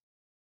up.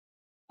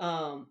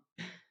 Um,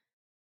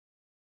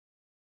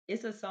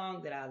 it's a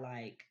song that I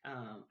like.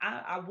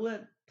 I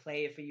would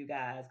play it for you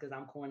guys because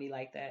I'm corny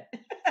like that.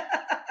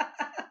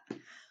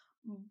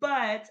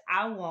 But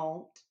I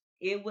won't.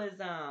 It was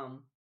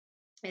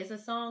it's a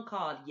song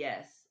called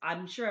Yes.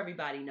 I'm sure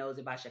everybody knows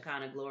it by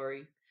Shekinah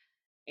Glory.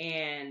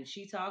 And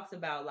she talks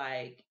about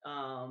like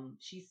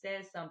she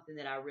says something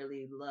that I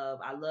really love.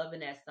 I love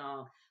in that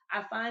song.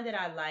 I find that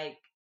I like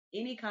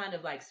any kind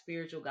of like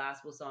spiritual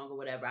gospel song or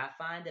whatever, I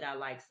find that I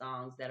like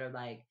songs that are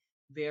like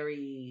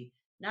very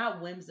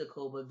not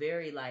whimsical, but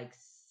very like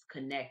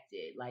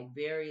connected, like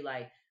very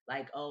like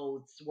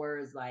oh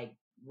words like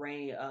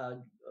rain,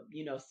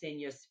 send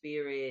your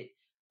spirit,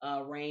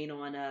 rain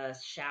on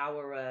us,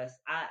 shower us.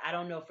 I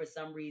don't know, for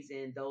some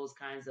reason those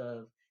kinds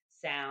of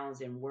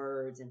sounds and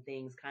words and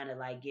things kind of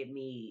like get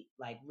me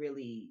like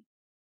really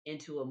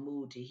into a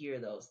mood to hear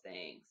those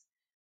things,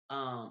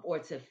 or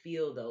to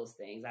feel those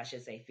things. I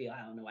should say feel.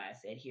 I don't know why I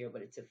said hear,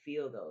 but to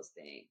feel those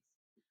things.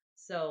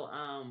 So,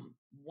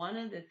 one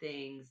of the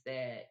things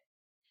that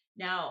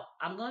now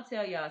I'm gonna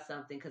tell y'all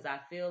something, because I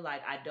feel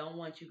like I don't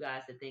want you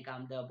guys to think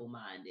I'm double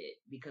minded,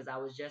 because I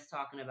was just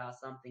talking about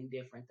something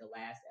different the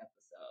last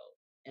episode,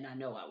 and I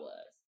know I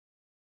was.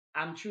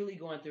 I'm truly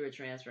going through a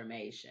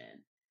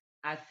transformation.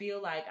 I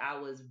feel like I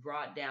was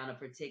brought down a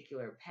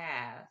particular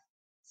path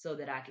so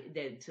that I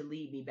could to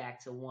lead me back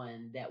to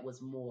one that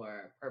was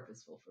more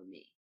purposeful for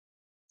me.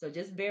 So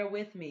just bear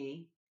with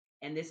me.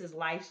 And this is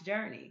life's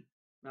journey.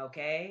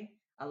 Okay.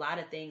 A lot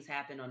of things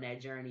happen on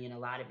that journey and a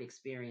lot of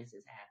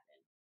experiences happen.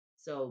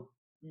 So,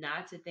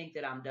 not to think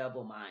that I'm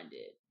double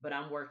minded, but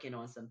I'm working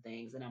on some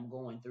things and I'm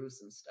going through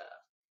some stuff.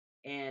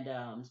 And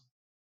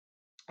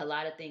a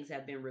lot of things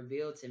have been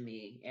revealed to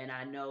me. And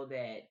I know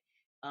that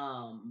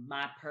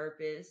my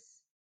purpose,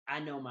 I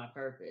know my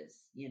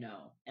purpose,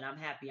 and I'm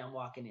happy I'm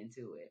walking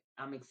into it.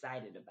 I'm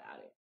excited about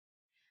it.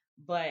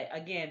 But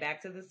again,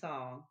 back to the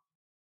song.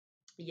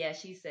 Yeah,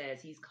 she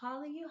says, he's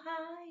calling you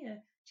higher.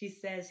 She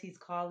says, he's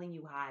calling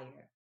you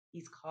higher.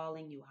 He's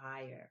calling you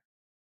higher.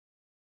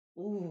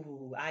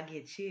 Ooh, I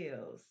get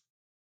chills.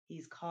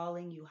 He's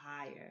calling you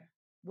higher.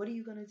 What are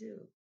you going to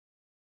do?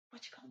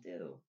 What you going to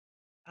do?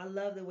 I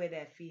love the way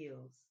that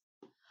feels.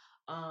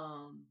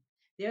 Um,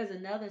 there's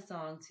another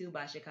song too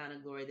by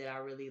Shekinah Glory that I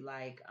really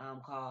like,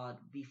 called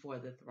Before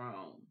the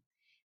Throne.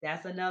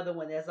 That's another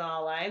one that's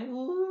all like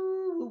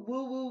woo,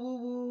 woo, woo,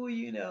 woo,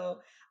 woo,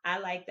 I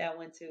like that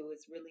one too.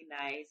 It's really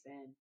nice.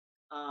 And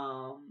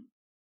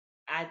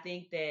I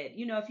think that,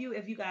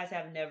 if you guys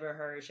have never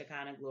heard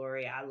Shekinah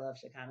Glory, I love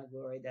Shekinah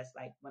Glory. That's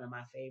like one of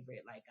my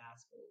favorite like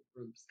gospel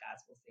groups,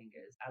 gospel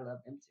singers. I love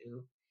them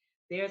too.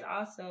 There's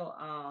also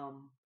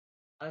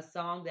a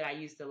song that I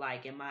used to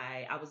like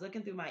I was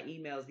looking through my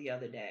emails the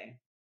other day.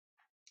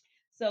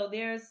 So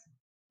there's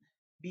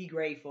Be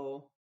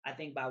Grateful, I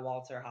think by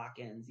Walter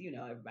Hawkins.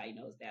 Everybody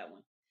knows that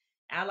one.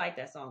 I like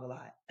that song a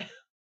lot.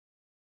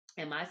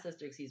 And my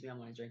sister, excuse me, I'm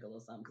going to drink a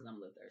little something because I'm a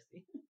little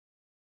thirsty.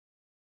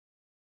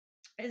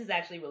 This is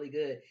actually really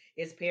good.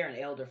 It's pear and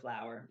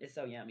elderflower. It's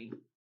so yummy.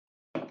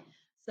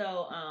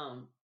 So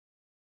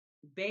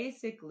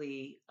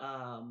basically,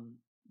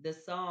 the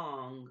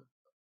song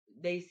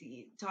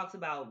talks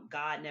about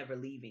God never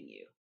leaving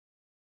you.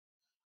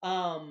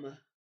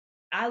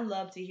 I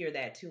love to hear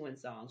that too in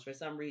songs. For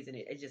some reason,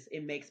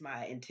 it makes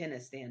my antenna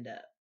stand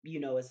up.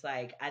 It's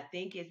like I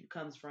think it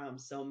comes from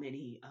so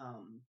many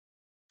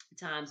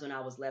times when I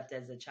was left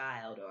as a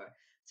child, or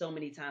so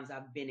many times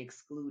I've been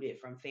excluded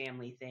from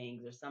family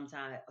things, or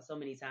so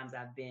many times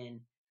I've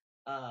been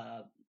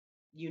uh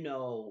you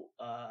know,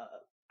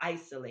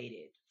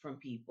 isolated from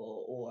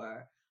people,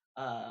 or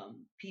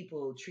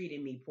people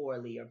treating me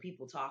poorly, or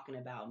people talking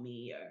about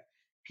me, or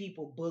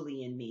people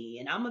bullying me.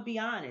 And I'm going to be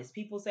honest,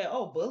 people say,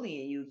 oh,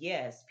 bullying you.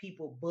 Yes,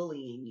 people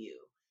bullying you,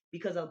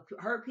 because of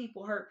hurt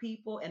people,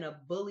 and a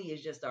bully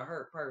is just a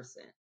hurt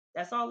person.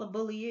 That's all a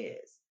bully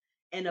is.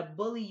 And a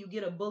bully, you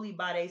get a bully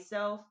by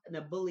themselves, and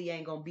a bully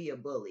ain't going to be a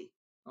bully.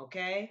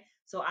 Okay?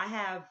 So I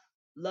have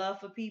love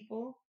for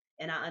people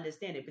and I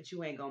understand it, but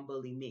you ain't going to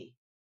bully me.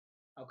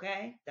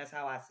 Okay? That's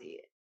how I see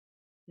it.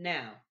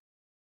 Now,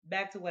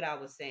 back to what I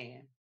was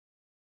saying.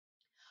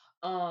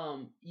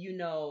 Um, you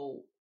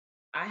know,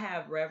 I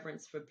have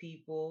reverence for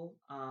people.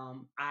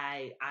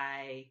 I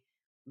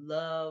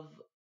love.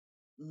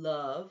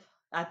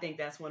 I think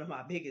that's one of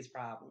my biggest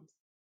problems.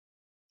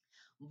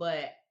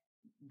 But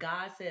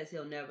God says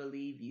he'll never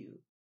leave you.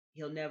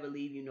 He'll never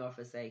leave you nor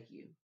forsake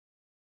you.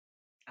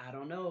 I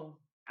don't know.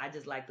 I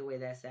just like the way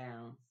that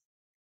sounds.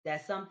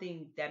 That's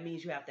something that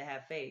means you have to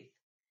have faith.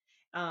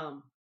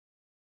 Um,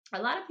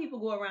 a lot of people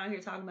go around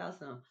here talking about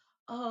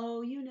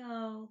oh,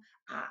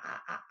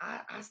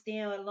 I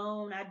stand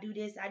alone, I do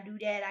this, I do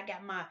that, I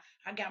got my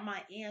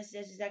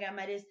ancestors, I got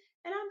my this.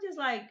 And I'm just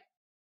like,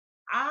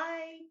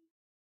 I'm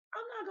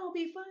not gonna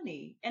be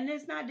funny. And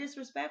it's not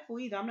disrespectful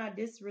either. I'm not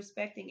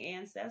disrespecting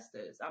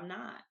ancestors. I'm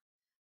not.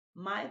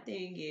 My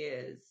thing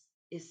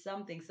is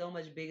something so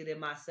much bigger than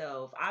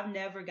myself. I've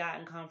never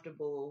gotten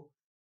comfortable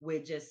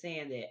with just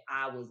saying that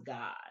I was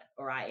God,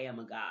 or I am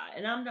a God.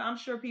 And I'm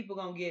sure people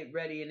gonna get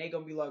ready and they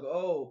gonna be like,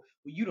 oh,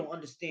 well, you don't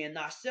understand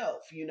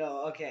thyself.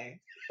 Okay.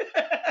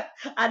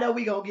 I know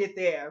we gonna get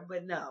there,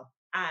 but no.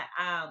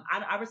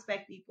 I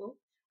respect people.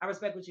 I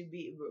respect what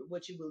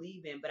you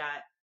believe in, but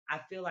I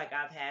feel like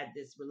I've had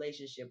this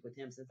relationship with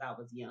him since I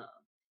was young.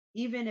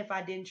 Even if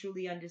I didn't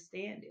truly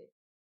understand it.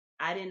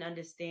 I didn't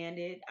understand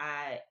it.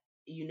 I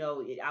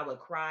would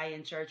cry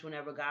in church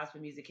whenever gospel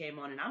music came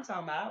on, and I'm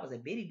talking about I was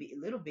a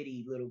little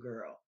bitty little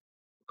girl.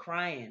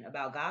 crying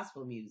about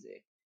gospel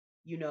music,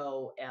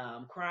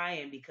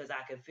 crying because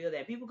I could feel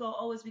that. People go,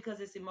 "Oh, it's because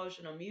it's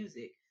emotional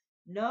music."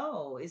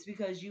 No, it's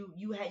because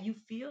you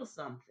feel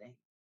something,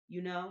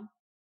 you know.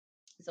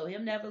 So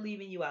him never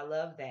leaving you, I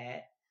love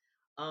that.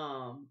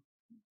 Um,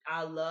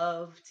 I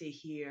love to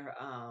hear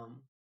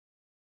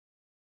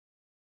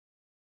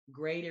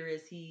greater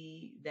is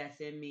he that's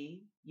in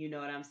me. You know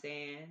what I'm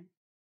saying?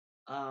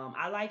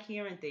 I like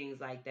hearing things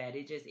like that.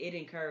 It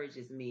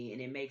encourages me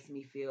and it makes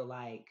me feel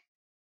like,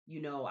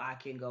 I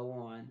can go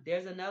on.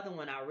 There's another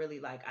one I really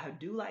like. I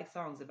do like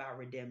songs about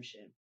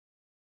redemption.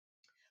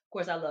 Of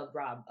course, I love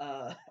Rob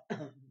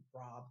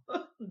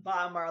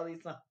Bob Marley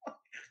song,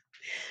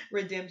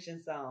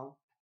 redemption song.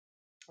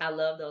 I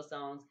love those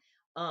songs.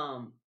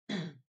 Um,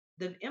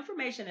 the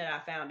information that I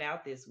found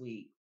out this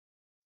week,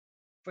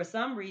 for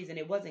some reason,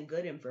 it wasn't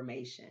good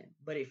information,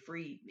 but it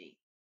freed me.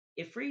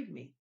 It freed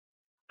me.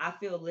 I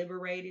feel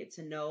liberated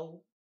to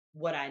know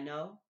what I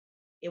know.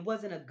 It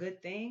wasn't a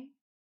good thing,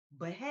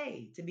 but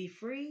hey, to be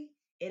free,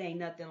 it ain't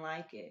nothing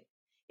like it.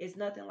 It's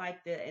nothing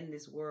like that in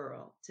this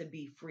world to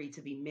be free,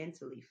 to be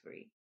mentally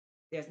free.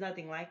 There's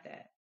nothing like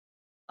that.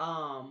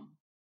 Um,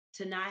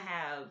 to not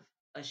have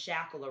a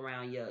shackle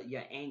around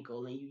your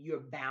ankle and you're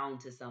bound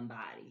to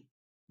somebody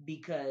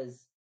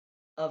because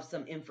of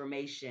some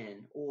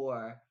information,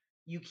 or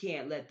you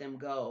can't let them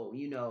go.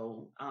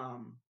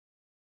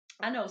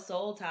 I know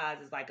soul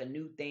ties is like a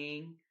new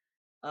thing.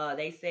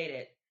 They say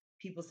that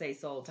people say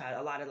soul ties.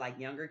 A lot of like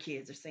younger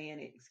kids are saying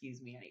it.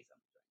 Excuse me, I need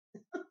some.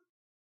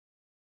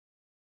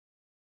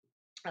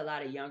 A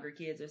lot of younger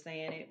kids are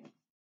saying it.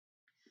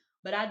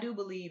 But I do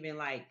believe in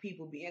like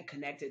people being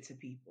connected to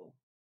people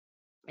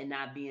and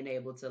not being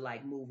able to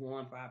like move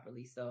on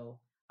properly. So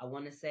I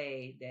want to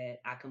say that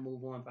I can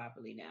move on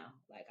properly now.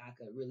 Like I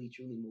could really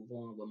truly move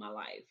on with my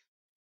life.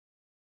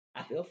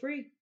 I feel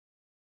free.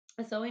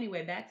 And so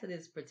anyway, back to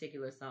this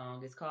particular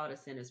song. It's called "A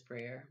Sinner's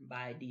Prayer"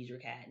 by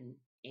Deidre Hatton.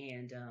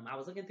 And I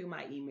was looking through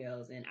my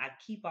emails, and I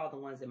keep all the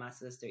ones that my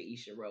sister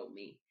Isha wrote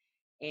me.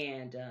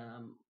 And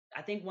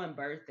I think one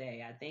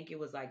birthday, I think it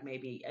was like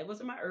maybe it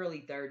was in my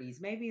early 30s,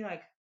 maybe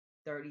like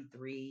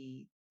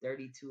 33,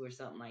 32, or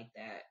something like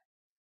that.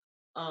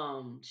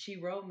 She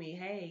wrote me,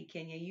 "Hey,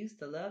 Kenya used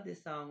to love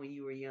this song when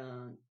you were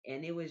young."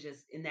 And it was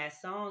just, and that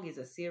song is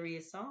a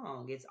serious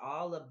song. It's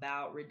all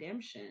about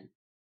redemption.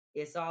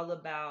 It's all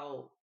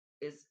about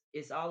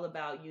it's all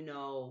about,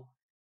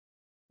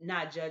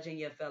 not judging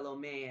your fellow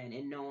man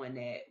and knowing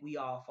that we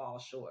all fall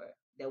short,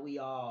 that we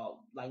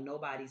all, like,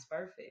 nobody's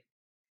perfect.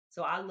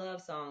 So I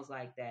love songs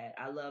like that.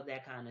 I love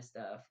that kind of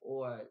stuff,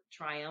 or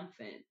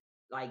triumphant,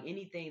 like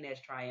anything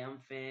that's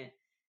triumphant.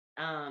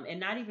 And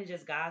not even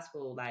just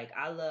gospel. Like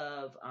I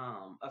love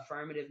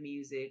affirmative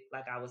music,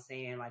 like I was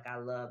saying, like I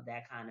love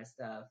that kind of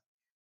stuff.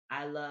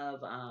 I love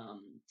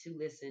to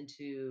listen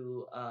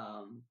to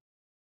um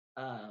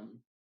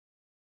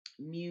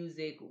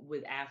music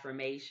with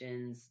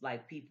affirmations,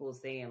 like people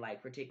saying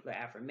like particular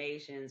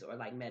affirmations, or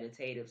like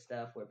meditative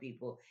stuff where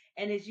people,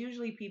 and it's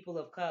usually people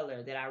of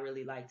color that I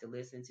really like to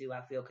listen to.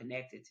 I feel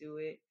connected to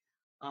it.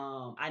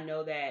 I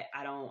know that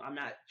I'm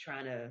not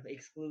trying to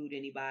exclude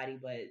anybody,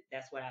 but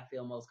that's what I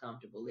feel most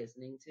comfortable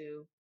listening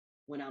to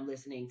when I'm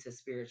listening to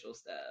spiritual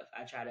stuff.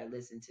 I try to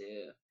listen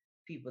to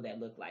people that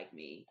look like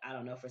me. I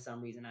don't know, for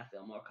some reason I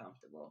feel more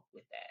comfortable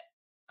with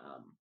that.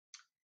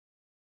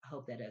 I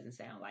hope that doesn't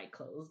sound like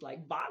clothes,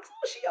 like box.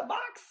 Oh, she a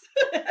box.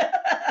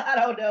 I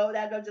don't know.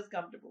 That I'm just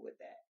comfortable with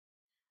that.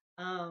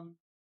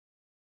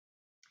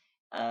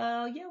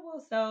 Yeah. Well,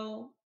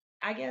 so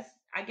I guess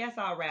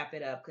I'll wrap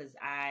it up because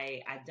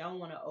I don't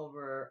want to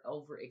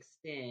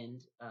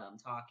overextend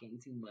talking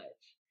too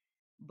much.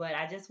 But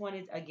I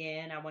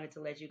wanted to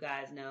let you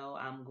guys know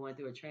I'm going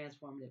through a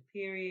transformative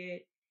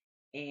period,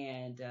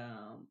 and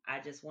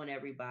I just want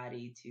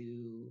everybody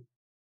to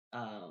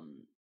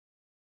um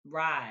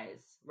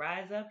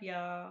rise up,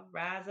 y'all,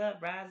 rise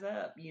up,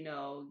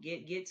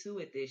 get to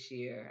it this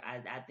year.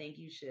 I think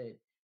you should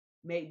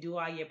do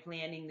all your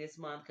planning this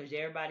month, because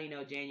everybody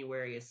know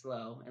January is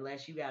slow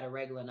unless you got a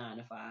regular 9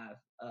 to 5.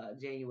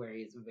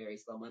 January is a very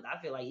slow month. I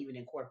feel like even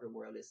in corporate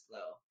world it's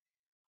slow.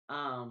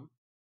 um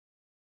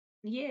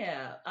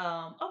yeah.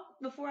 Oh,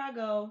 before I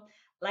go,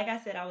 like I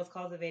said, I was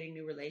cultivating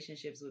new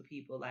relationships with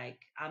people. Like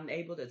I'm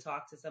able to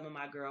talk to some of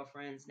my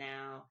girlfriends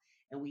now,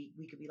 and we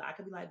could be like, I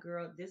could be like,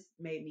 "Girl, this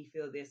made me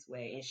feel this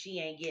way," and she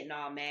ain't getting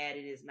all mad.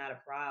 It is not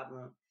a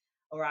problem.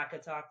 Or I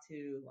could talk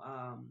to,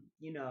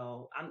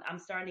 I'm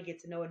starting to get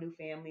to know a new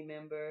family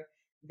member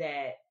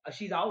that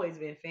she's always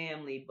been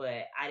family,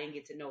 but I didn't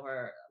get to know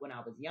her when I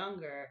was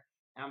younger.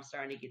 And I'm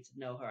starting to get to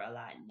know her a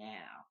lot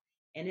now,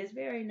 and it's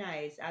very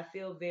nice. I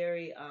feel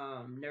very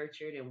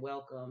nurtured and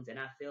welcomed, and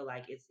I feel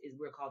like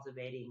we're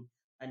cultivating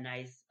a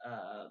nice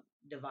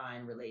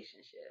divine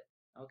relationship.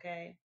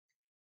 Okay.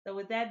 So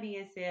with that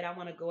being said, I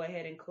want to go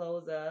ahead and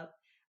close up.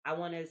 I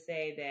want to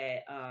say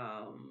that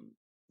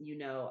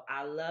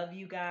I love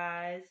you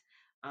guys.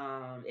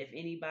 If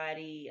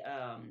anybody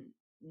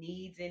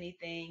needs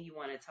anything, you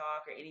want to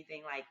talk or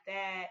anything like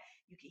that,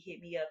 you can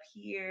hit me up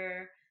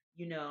here,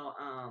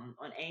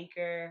 on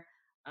Anchor.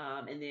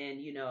 And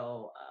then,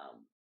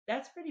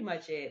 that's pretty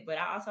much it. But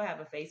I also have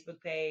a Facebook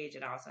page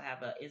and I also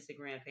have an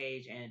Instagram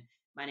page. And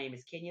my name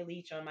is Kenya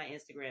Leach on my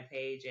Instagram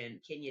page and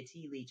Kenya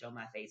T Leach on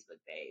my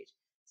Facebook page.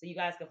 So you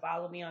guys can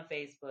follow me on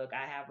Facebook.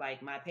 I have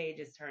like my page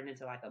is turned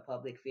into like a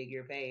public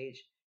figure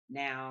page.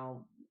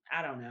 Now,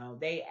 I don't know.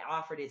 They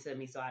offered it to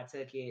me, so I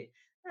took it.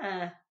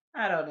 Uh,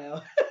 I don't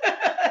know.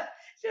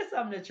 Just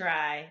something to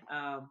try.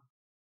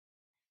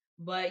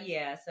 But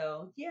yeah,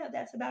 so yeah,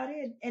 that's about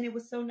it. And it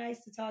was so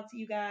nice to talk to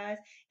you guys.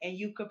 And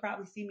you could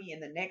probably see me in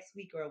the next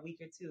week or a week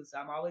or two. So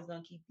I'm always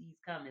going to keep these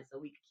coming so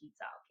we can keep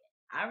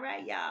talking. All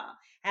right, y'all.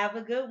 Have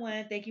a good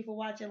one. Thank you for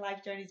watching Life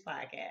Journeys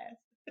Podcast.